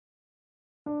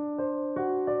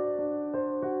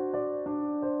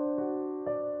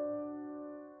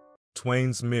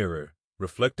Twain's Mirror,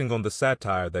 reflecting on the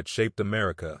satire that shaped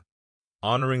America,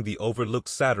 honoring the overlooked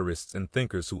satirists and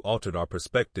thinkers who altered our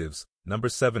perspectives, number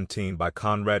 17 by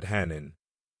Conrad Hannon.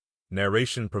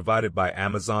 Narration provided by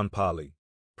Amazon Polly.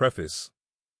 Preface.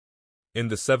 In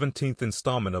the 17th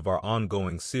installment of our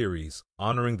ongoing series,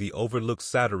 honoring the overlooked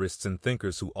satirists and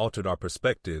thinkers who altered our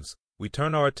perspectives, we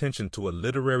turn our attention to a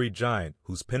literary giant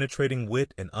whose penetrating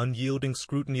wit and unyielding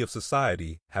scrutiny of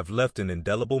society have left an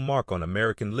indelible mark on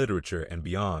American literature and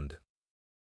beyond.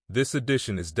 This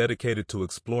edition is dedicated to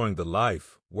exploring the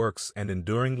life, works, and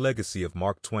enduring legacy of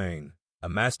Mark Twain, a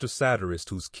master satirist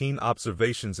whose keen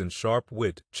observations and sharp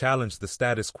wit challenged the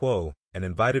status quo and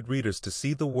invited readers to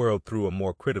see the world through a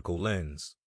more critical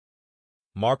lens.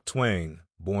 Mark Twain,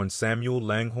 born Samuel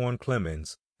Langhorne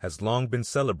Clemens, has long been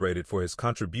celebrated for his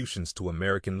contributions to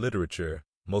American literature,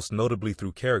 most notably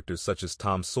through characters such as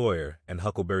Tom Sawyer and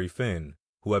Huckleberry Finn,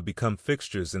 who have become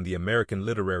fixtures in the American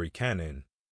literary canon.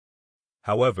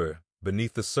 However,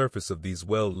 beneath the surface of these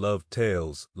well-loved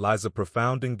tales lies a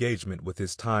profound engagement with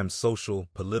his time's social,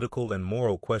 political, and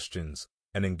moral questions,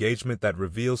 an engagement that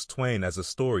reveals Twain as a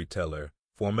storyteller,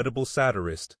 formidable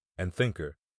satirist, and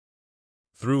thinker.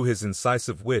 Through his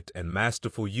incisive wit and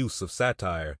masterful use of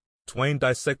satire, Twain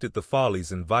dissected the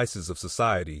follies and vices of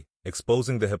society,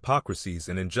 exposing the hypocrisies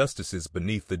and injustices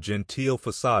beneath the genteel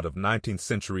facade of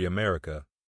 19th-century America.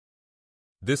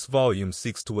 This volume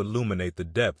seeks to illuminate the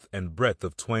depth and breadth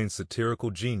of Twain's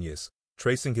satirical genius,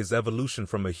 tracing his evolution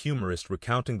from a humorist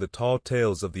recounting the tall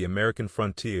tales of the American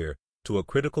frontier to a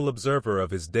critical observer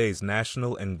of his day's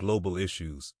national and global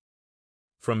issues.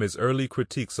 From his early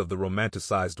critiques of the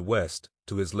romanticized West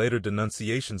to his later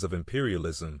denunciations of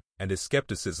imperialism and his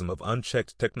skepticism of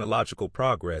unchecked technological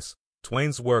progress,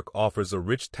 Twain's work offers a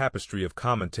rich tapestry of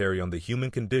commentary on the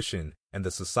human condition and the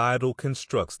societal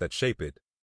constructs that shape it.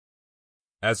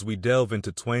 As we delve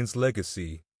into Twain's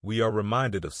legacy, we are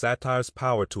reminded of satire's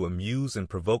power to amuse and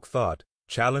provoke thought,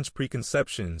 challenge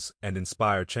preconceptions, and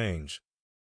inspire change.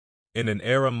 In an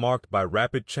era marked by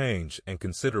rapid change and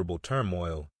considerable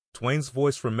turmoil, Twain's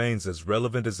voice remains as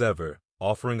relevant as ever,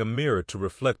 offering a mirror to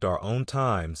reflect our own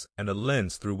times and a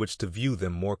lens through which to view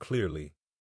them more clearly.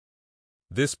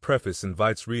 This preface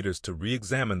invites readers to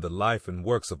re-examine the life and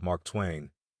works of Mark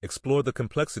Twain, explore the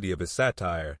complexity of his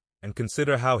satire, and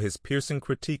consider how his piercing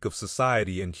critique of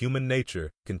society and human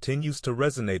nature continues to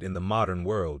resonate in the modern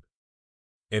world.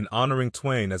 In honoring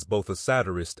Twain as both a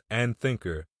satirist and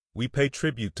thinker, we pay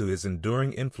tribute to his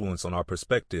enduring influence on our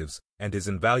perspectives and his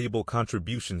invaluable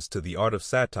contributions to the art of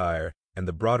satire and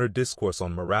the broader discourse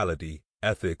on morality,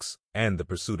 ethics, and the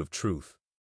pursuit of truth.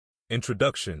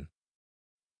 Introduction.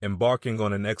 Embarking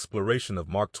on an exploration of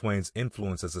Mark Twain's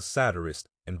influence as a satirist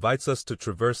invites us to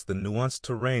traverse the nuanced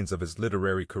terrains of his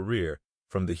literary career,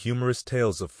 from the humorous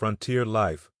tales of frontier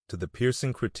life to the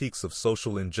piercing critiques of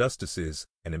social injustices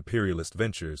and imperialist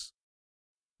ventures.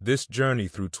 This journey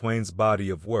through Twain's body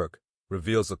of work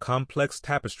reveals a complex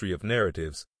tapestry of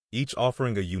narratives, each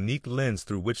offering a unique lens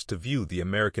through which to view the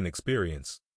American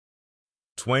experience.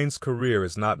 Twain's career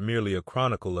is not merely a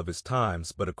chronicle of his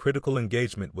times but a critical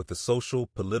engagement with the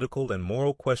social, political, and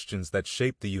moral questions that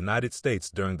shaped the United States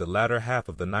during the latter half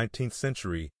of the 19th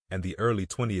century and the early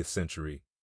 20th century.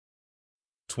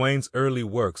 Twain's early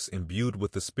works, imbued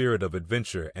with the spirit of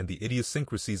adventure and the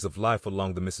idiosyncrasies of life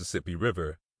along the Mississippi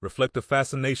River, reflect a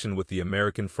fascination with the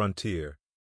American frontier.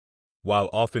 While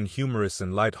often humorous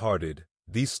and light-hearted,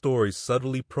 these stories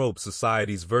subtly probe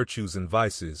society's virtues and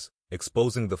vices,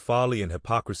 exposing the folly and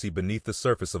hypocrisy beneath the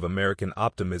surface of American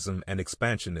optimism and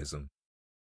expansionism.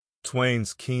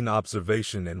 Twain's keen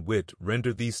observation and wit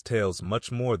render these tales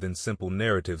much more than simple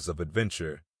narratives of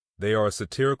adventure. They are a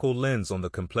satirical lens on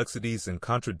the complexities and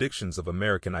contradictions of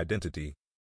American identity.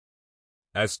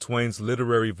 As Twain's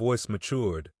literary voice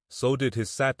matured, so did his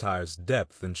satire's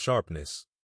depth and sharpness.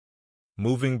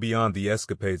 Moving beyond the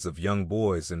escapades of young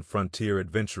boys and frontier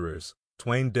adventurers,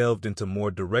 Twain delved into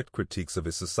more direct critiques of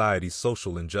his society's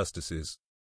social injustices.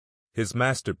 His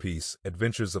masterpiece,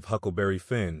 Adventures of Huckleberry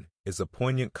Finn, is a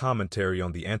poignant commentary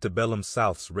on the antebellum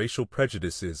South's racial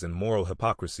prejudices and moral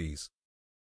hypocrisies.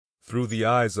 Through the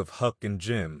eyes of Huck and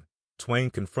Jim, Twain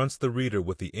confronts the reader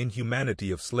with the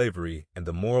inhumanity of slavery and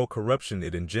the moral corruption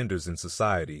it engenders in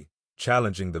society,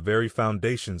 challenging the very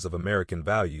foundations of American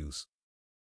values.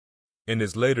 In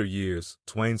his later years,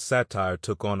 Twain's satire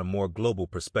took on a more global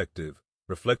perspective,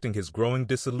 reflecting his growing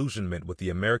disillusionment with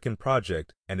the American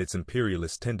project and its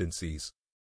imperialist tendencies.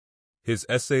 His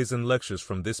essays and lectures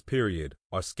from this period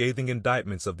are scathing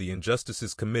indictments of the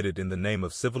injustices committed in the name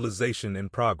of civilization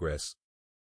and progress.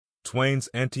 Twain's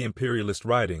anti-imperialist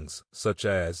writings, such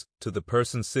as To the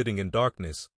Person Sitting in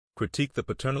Darkness, critique the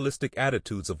paternalistic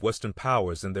attitudes of Western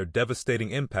powers and their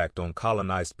devastating impact on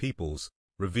colonized peoples,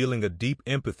 revealing a deep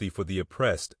empathy for the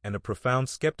oppressed and a profound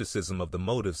skepticism of the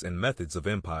motives and methods of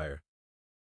empire.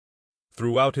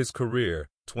 Throughout his career,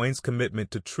 Twain's commitment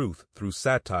to truth through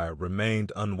satire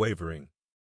remained unwavering.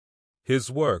 His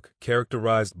work,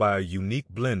 characterized by a unique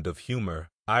blend of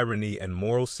humor, irony, and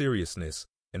moral seriousness,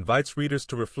 invites readers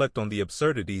to reflect on the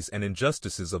absurdities and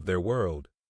injustices of their world.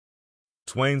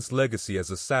 Twain's legacy as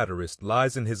a satirist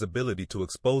lies in his ability to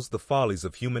expose the follies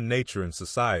of human nature and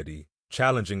society,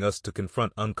 challenging us to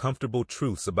confront uncomfortable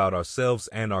truths about ourselves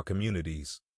and our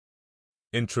communities.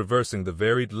 In traversing the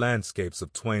varied landscapes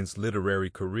of Twain's literary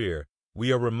career,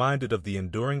 we are reminded of the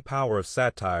enduring power of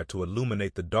satire to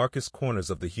illuminate the darkest corners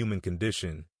of the human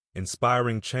condition,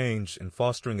 inspiring change and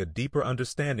fostering a deeper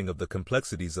understanding of the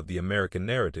complexities of the American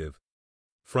narrative,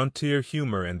 frontier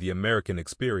humor, and the American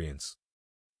experience.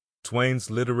 Twain's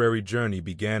literary journey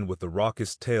began with the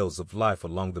raucous tales of life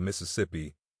along the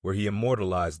Mississippi, where he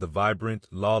immortalized the vibrant,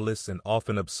 lawless, and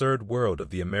often absurd world of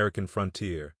the American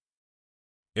frontier.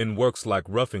 In works like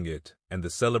Roughing It and the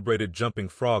celebrated Jumping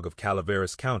Frog of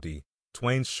Calaveras County,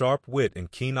 Twain's sharp wit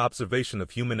and keen observation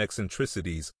of human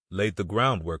eccentricities laid the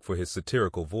groundwork for his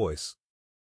satirical voice.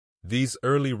 These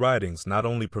early writings not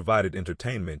only provided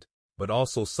entertainment, but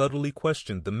also subtly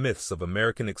questioned the myths of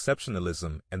American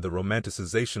exceptionalism and the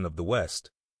romanticization of the West.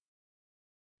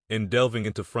 In delving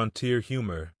into frontier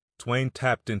humor, Twain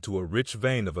tapped into a rich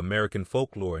vein of American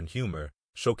folklore and humor,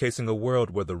 showcasing a world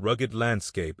where the rugged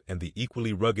landscape and the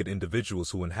equally rugged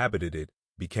individuals who inhabited it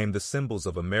became the symbols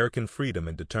of American freedom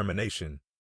and determination.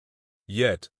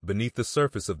 Yet, beneath the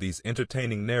surface of these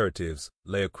entertaining narratives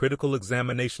lay a critical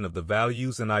examination of the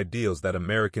values and ideals that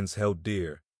Americans held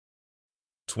dear.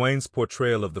 Twain's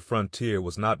portrayal of the frontier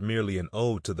was not merely an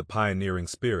ode to the pioneering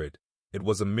spirit, it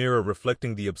was a mirror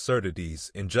reflecting the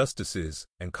absurdities, injustices,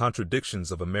 and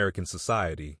contradictions of American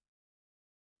society.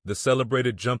 The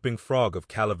celebrated Jumping Frog of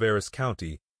Calaveras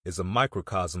County is a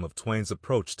microcosm of Twain's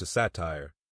approach to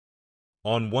satire.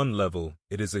 On one level,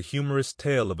 it is a humorous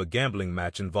tale of a gambling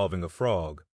match involving a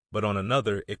frog, but on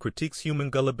another, it critiques human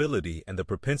gullibility and the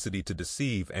propensity to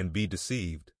deceive and be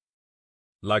deceived.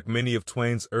 Like many of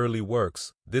Twain's early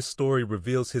works, this story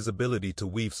reveals his ability to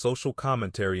weave social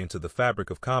commentary into the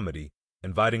fabric of comedy,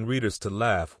 inviting readers to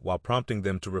laugh while prompting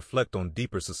them to reflect on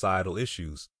deeper societal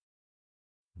issues.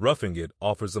 Roughing It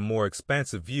offers a more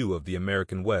expansive view of the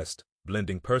American West,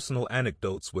 blending personal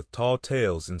anecdotes with tall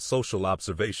tales and social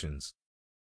observations.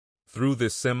 Through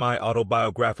this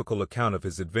semi-autobiographical account of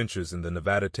his adventures in the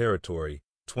Nevada Territory,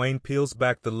 Twain peels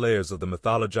back the layers of the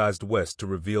mythologized West to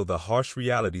reveal the harsh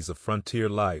realities of frontier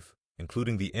life,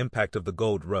 including the impact of the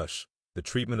gold rush, the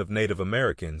treatment of Native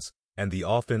Americans, and the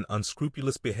often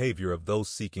unscrupulous behavior of those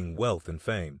seeking wealth and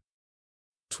fame.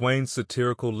 Twain's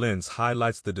satirical lens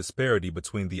highlights the disparity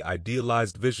between the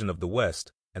idealized vision of the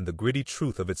West and the gritty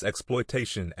truth of its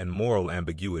exploitation and moral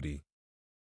ambiguity.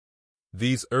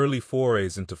 These early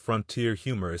forays into frontier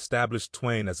humor established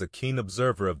Twain as a keen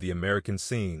observer of the American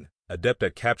scene, adept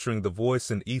at capturing the voice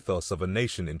and ethos of a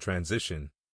nation in transition.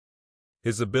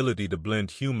 His ability to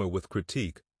blend humor with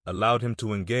critique allowed him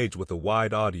to engage with a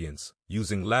wide audience,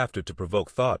 using laughter to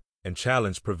provoke thought and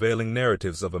challenge prevailing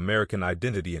narratives of American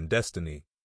identity and destiny.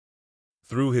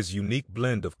 Through his unique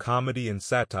blend of comedy and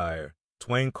satire,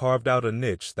 Twain carved out a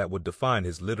niche that would define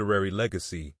his literary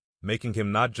legacy, making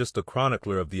him not just a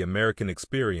chronicler of the American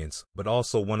experience, but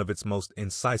also one of its most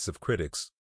incisive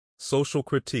critics. Social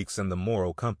critiques and the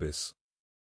moral compass.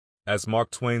 As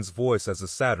Mark Twain's voice as a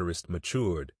satirist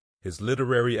matured, his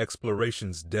literary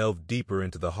explorations delved deeper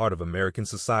into the heart of American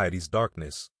society's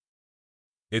darkness.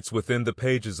 It's within the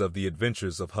pages of The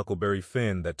Adventures of Huckleberry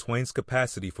Finn that Twain's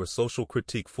capacity for social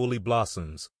critique fully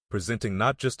blossoms, presenting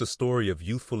not just a story of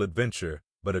youthful adventure,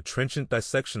 but a trenchant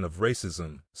dissection of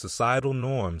racism, societal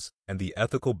norms, and the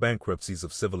ethical bankruptcies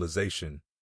of civilization.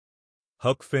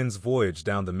 Huck Finn's voyage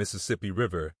down the Mississippi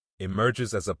River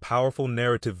emerges as a powerful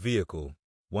narrative vehicle,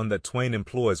 one that Twain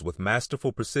employs with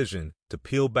masterful precision to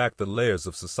peel back the layers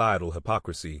of societal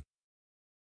hypocrisy.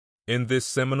 In this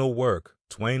seminal work,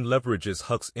 Twain leverages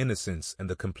Huck's innocence and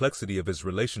the complexity of his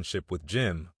relationship with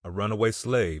Jim, a runaway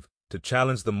slave, to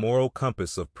challenge the moral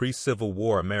compass of pre-Civil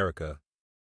War America.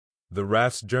 The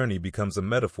raft's journey becomes a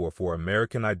metaphor for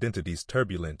American identity's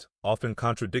turbulent, often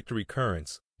contradictory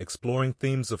currents, exploring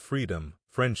themes of freedom,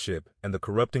 friendship, and the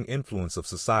corrupting influence of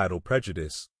societal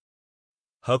prejudice.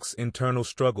 Huck's internal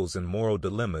struggles and moral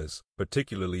dilemmas,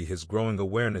 particularly his growing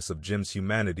awareness of Jim's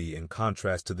humanity in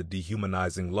contrast to the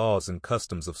dehumanizing laws and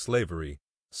customs of slavery,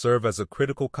 serve as a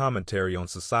critical commentary on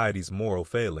society's moral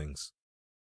failings.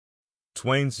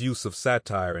 Twain's use of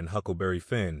satire in Huckleberry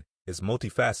Finn is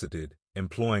multifaceted,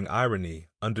 employing irony,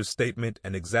 understatement,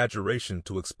 and exaggeration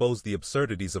to expose the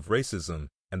absurdities of racism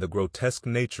and the grotesque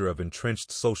nature of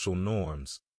entrenched social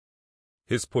norms.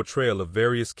 His portrayal of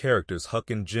various characters Huck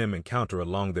and Jim encounter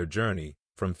along their journey,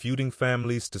 from feuding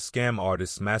families to scam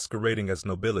artists masquerading as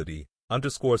nobility,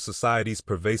 underscores society's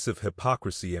pervasive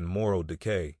hypocrisy and moral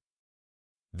decay.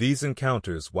 These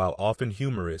encounters, while often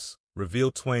humorous,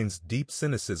 reveal Twain's deep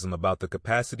cynicism about the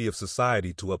capacity of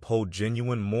society to uphold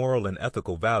genuine moral and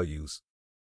ethical values.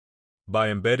 By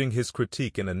embedding his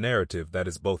critique in a narrative that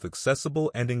is both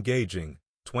accessible and engaging,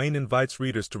 Twain invites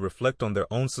readers to reflect on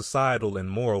their own societal and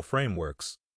moral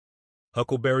frameworks.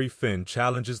 Huckleberry Finn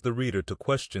challenges the reader to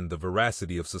question the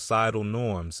veracity of societal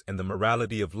norms and the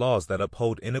morality of laws that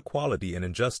uphold inequality and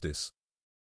injustice.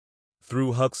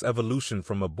 Through Huck's evolution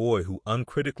from a boy who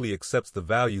uncritically accepts the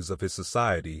values of his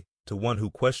society to one who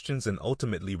questions and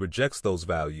ultimately rejects those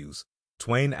values,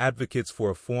 Twain advocates for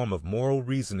a form of moral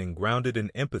reasoning grounded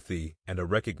in empathy and a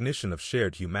recognition of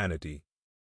shared humanity.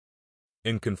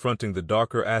 In confronting the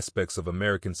darker aspects of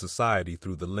American society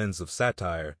through the lens of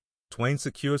satire, Twain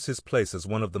secures his place as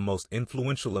one of the most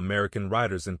influential American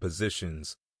writers and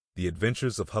positions The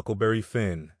Adventures of Huckleberry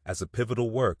Finn as a pivotal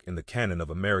work in the canon of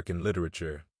American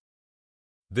literature.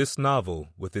 This novel,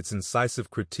 with its incisive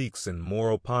critiques and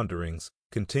moral ponderings,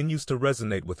 continues to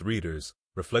resonate with readers,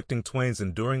 reflecting Twain's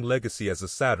enduring legacy as a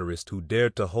satirist who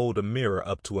dared to hold a mirror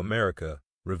up to America,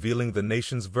 revealing the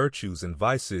nation's virtues and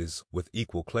vices with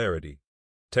equal clarity.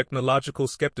 Technological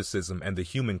skepticism and the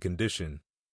human condition.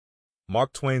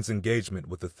 Mark Twain's engagement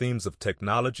with the themes of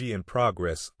technology and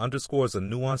progress underscores a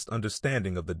nuanced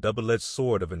understanding of the double-edged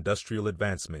sword of industrial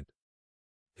advancement.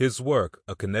 His work,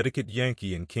 A Connecticut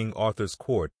Yankee in King Arthur's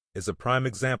Court, is a prime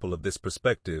example of this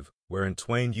perspective, wherein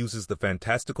Twain uses the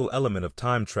fantastical element of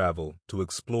time travel to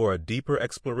explore a deeper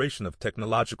exploration of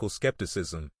technological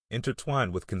skepticism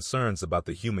intertwined with concerns about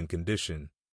the human condition.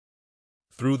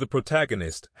 Through the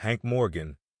protagonist, Hank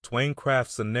Morgan, Twain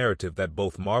crafts a narrative that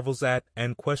both marvels at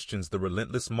and questions the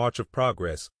relentless march of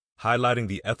progress, highlighting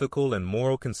the ethical and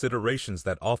moral considerations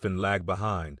that often lag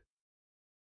behind.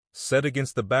 Set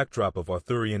against the backdrop of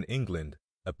Arthurian England,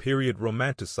 a period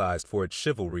romanticized for its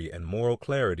chivalry and moral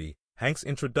clarity, Hank's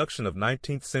introduction of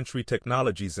 19th-century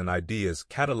technologies and ideas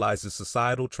catalyzes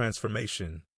societal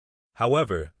transformation.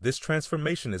 However, this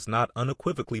transformation is not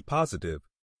unequivocally positive.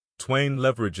 Twain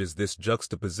leverages this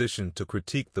juxtaposition to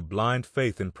critique the blind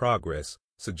faith in progress,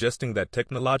 suggesting that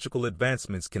technological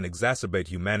advancements can exacerbate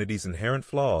humanity's inherent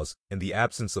flaws in the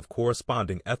absence of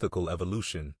corresponding ethical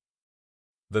evolution.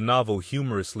 The novel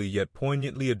humorously yet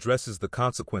poignantly addresses the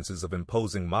consequences of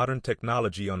imposing modern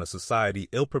technology on a society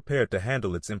ill-prepared to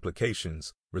handle its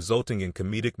implications, resulting in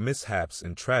comedic mishaps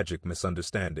and tragic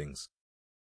misunderstandings.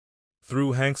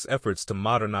 Through Hank's efforts to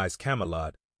modernize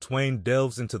Camelot, Twain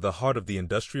delves into the heart of the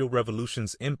Industrial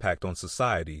Revolution's impact on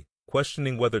society,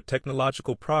 questioning whether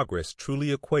technological progress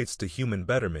truly equates to human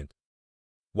betterment.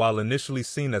 While initially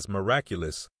seen as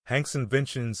miraculous, Hank's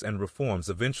inventions and reforms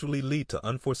eventually lead to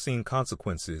unforeseen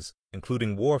consequences,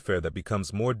 including warfare that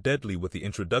becomes more deadly with the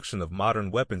introduction of modern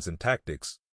weapons and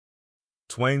tactics.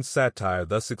 Twain's satire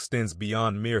thus extends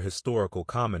beyond mere historical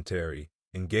commentary,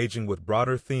 engaging with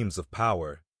broader themes of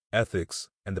power, ethics,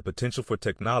 and the potential for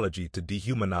technology to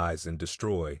dehumanize and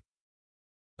destroy.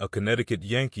 A Connecticut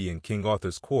Yankee in King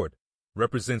Arthur's Court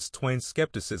represents Twain's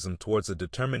skepticism towards a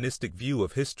deterministic view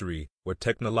of history where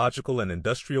technological and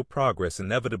industrial progress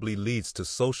inevitably leads to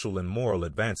social and moral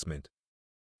advancement.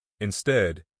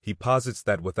 Instead, he posits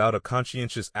that without a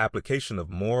conscientious application of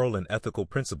moral and ethical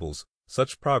principles,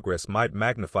 such progress might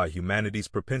magnify humanity's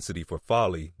propensity for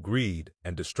folly, greed,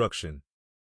 and destruction.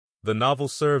 The novel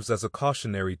serves as a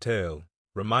cautionary tale,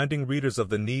 reminding readers of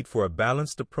the need for a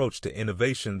balanced approach to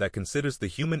innovation that considers the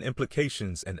human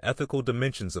implications and ethical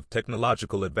dimensions of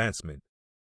technological advancement.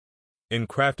 In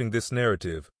crafting this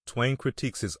narrative, Twain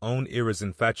critiques his own era's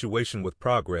infatuation with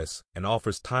progress and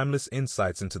offers timeless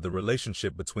insights into the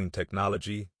relationship between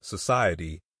technology,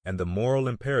 society, and the moral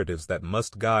imperatives that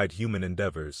must guide human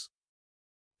endeavors.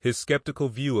 His skeptical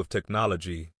view of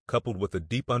technology, coupled with a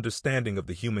deep understanding of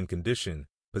the human condition,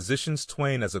 positions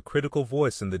Twain as a critical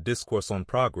voice in the discourse on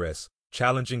progress,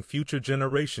 challenging future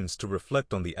generations to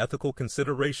reflect on the ethical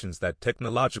considerations that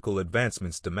technological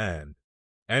advancements demand.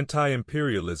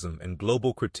 Anti-imperialism and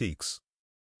global critiques.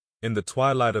 In the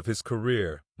twilight of his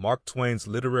career, Mark Twain's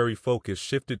literary focus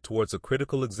shifted towards a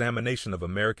critical examination of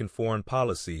American foreign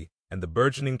policy and the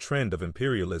burgeoning trend of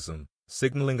imperialism,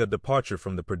 signaling a departure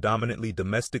from the predominantly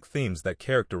domestic themes that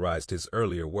characterized his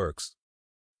earlier works.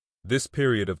 This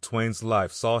period of Twain's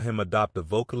life saw him adopt a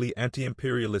vocally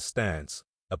anti-imperialist stance,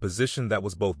 a position that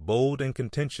was both bold and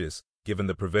contentious given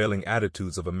the prevailing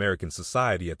attitudes of American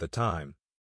society at the time.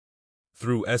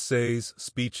 Through essays,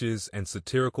 speeches, and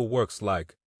satirical works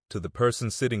like To the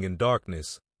Person Sitting in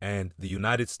Darkness and The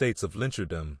United States of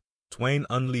Lyncherdom, Twain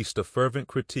unleashed a fervent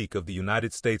critique of the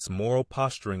United States' moral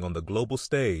posturing on the global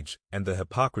stage and the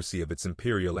hypocrisy of its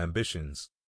imperial ambitions.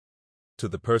 To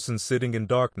the Person Sitting in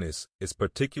Darkness is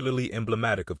particularly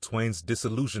emblematic of Twain's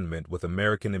disillusionment with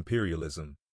American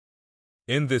imperialism.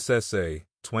 In this essay,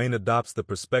 Twain adopts the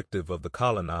perspective of the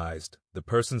colonized, the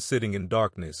person sitting in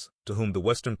darkness, to whom the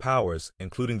Western powers,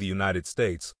 including the United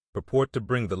States, purport to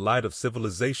bring the light of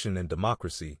civilization and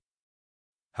democracy.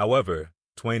 However,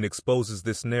 Twain exposes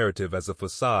this narrative as a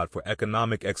facade for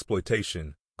economic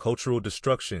exploitation, cultural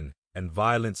destruction, and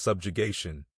violent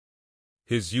subjugation.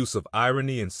 His use of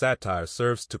irony and satire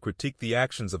serves to critique the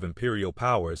actions of imperial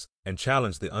powers and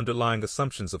challenge the underlying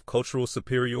assumptions of cultural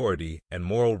superiority and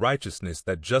moral righteousness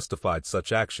that justified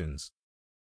such actions.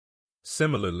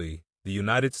 Similarly, the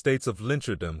United States of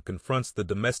Lyncherdom confronts the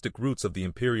domestic roots of the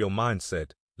imperial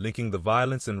mindset, linking the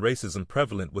violence and racism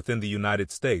prevalent within the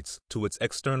United States to its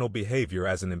external behavior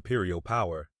as an imperial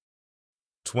power.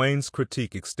 Twain's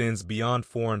critique extends beyond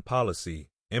foreign policy,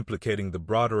 implicating the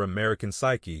broader American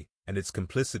psyche and its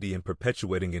complicity in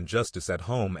perpetuating injustice at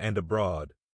home and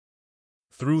abroad.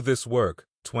 Through this work,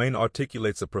 Twain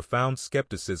articulates a profound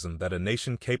skepticism that a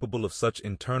nation capable of such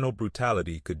internal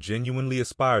brutality could genuinely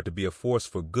aspire to be a force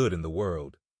for good in the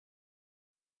world.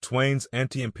 Twain's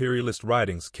anti-imperialist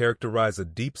writings characterize a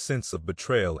deep sense of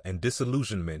betrayal and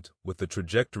disillusionment with the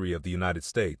trajectory of the United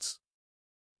States.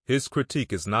 His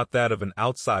critique is not that of an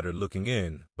outsider looking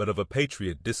in, but of a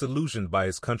patriot disillusioned by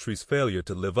his country's failure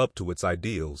to live up to its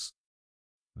ideals.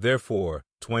 Therefore,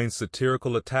 Twain's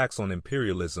satirical attacks on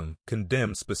imperialism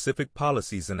condemn specific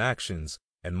policies and actions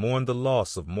and mourn the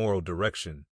loss of moral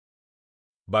direction.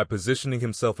 By positioning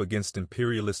himself against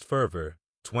imperialist fervor,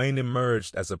 Twain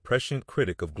emerged as a prescient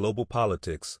critic of global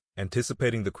politics,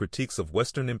 anticipating the critiques of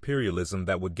Western imperialism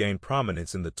that would gain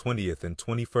prominence in the 20th and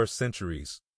 21st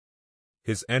centuries.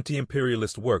 His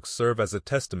anti-imperialist works serve as a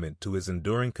testament to his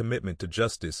enduring commitment to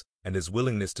justice and his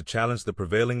willingness to challenge the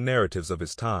prevailing narratives of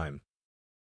his time.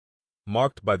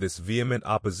 Marked by this vehement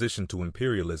opposition to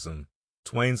imperialism,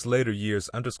 Twain's later years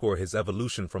underscore his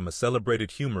evolution from a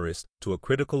celebrated humorist to a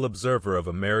critical observer of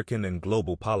American and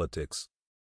global politics.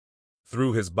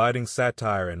 Through his biting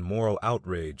satire and moral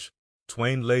outrage,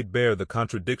 Twain laid bare the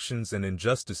contradictions and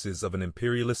injustices of an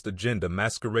imperialist agenda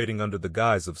masquerading under the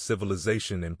guise of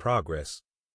civilization and progress.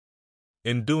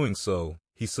 In doing so,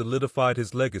 he solidified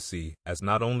his legacy as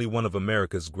not only one of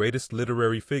America's greatest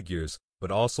literary figures,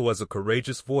 but also as a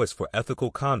courageous voice for ethical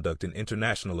conduct in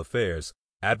international affairs,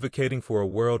 advocating for a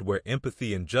world where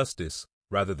empathy and justice,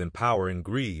 rather than power and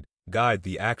greed, guide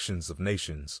the actions of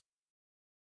nations.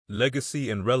 Legacy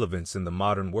and relevance in the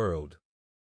modern world.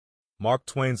 Mark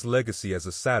Twain's legacy as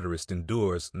a satirist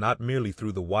endures not merely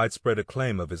through the widespread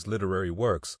acclaim of his literary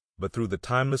works, but through the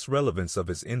timeless relevance of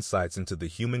his insights into the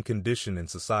human condition and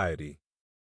society.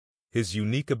 His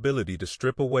unique ability to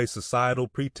strip away societal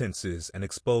pretenses and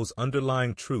expose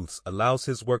underlying truths allows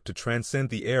his work to transcend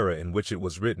the era in which it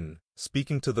was written,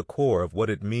 speaking to the core of what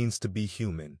it means to be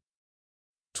human.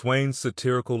 Twain's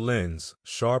satirical lens,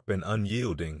 sharp and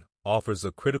unyielding, offers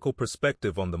a critical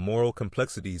perspective on the moral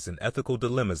complexities and ethical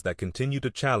dilemmas that continue to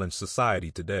challenge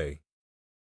society today.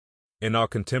 In our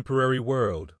contemporary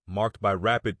world, marked by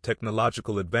rapid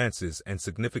technological advances and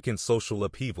significant social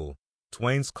upheaval,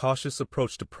 Twain's cautious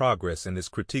approach to progress and his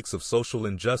critiques of social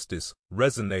injustice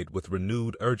resonate with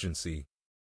renewed urgency.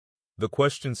 The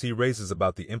questions he raises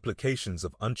about the implications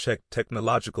of unchecked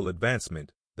technological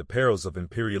advancement, the perils of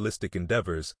imperialistic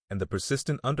endeavors, and the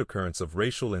persistent undercurrents of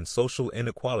racial and social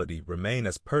inequality remain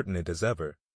as pertinent as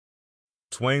ever.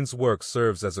 Twain's work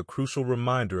serves as a crucial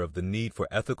reminder of the need for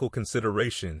ethical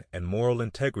consideration and moral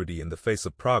integrity in the face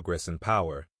of progress and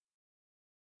power.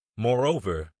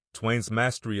 Moreover, Twain's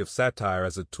mastery of satire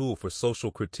as a tool for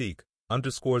social critique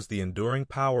underscores the enduring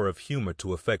power of humor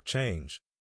to effect change.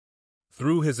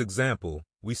 Through his example,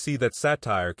 we see that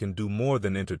satire can do more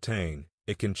than entertain.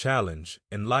 It can challenge,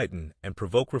 enlighten, and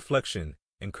provoke reflection,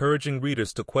 encouraging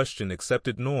readers to question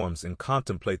accepted norms and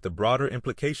contemplate the broader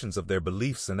implications of their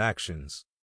beliefs and actions.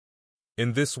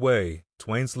 In this way,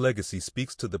 Twain's legacy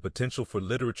speaks to the potential for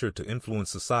literature to influence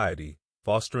society,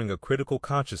 fostering a critical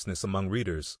consciousness among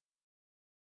readers.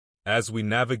 As we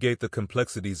navigate the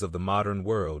complexities of the modern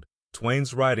world,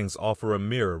 Twain's writings offer a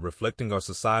mirror reflecting our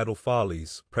societal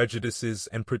follies, prejudices,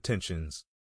 and pretensions.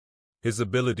 His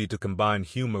ability to combine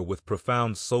humor with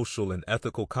profound social and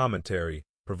ethical commentary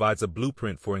provides a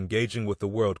blueprint for engaging with the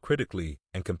world critically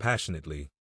and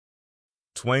compassionately.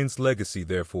 Twain's legacy,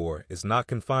 therefore, is not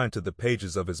confined to the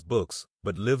pages of his books,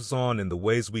 but lives on in the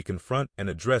ways we confront and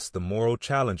address the moral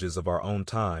challenges of our own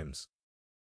times.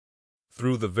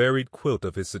 Through the varied quilt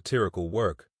of his satirical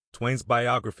work, Twain's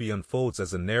biography unfolds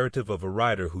as a narrative of a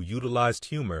writer who utilized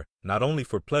humor not only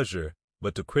for pleasure,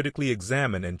 but to critically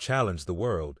examine and challenge the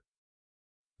world.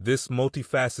 This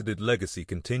multifaceted legacy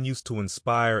continues to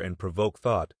inspire and provoke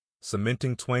thought,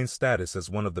 cementing Twain's status as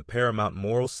one of the paramount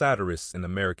moral satirists in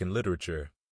American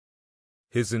literature.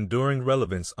 His enduring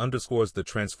relevance underscores the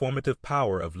transformative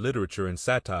power of literature and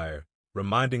satire,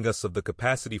 reminding us of the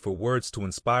capacity for words to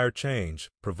inspire change,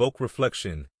 provoke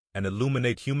reflection, and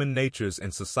illuminate human nature's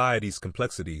and society's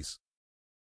complexities.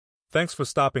 Thanks for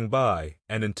stopping by,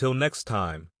 and until next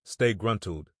time, stay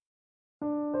gruntled.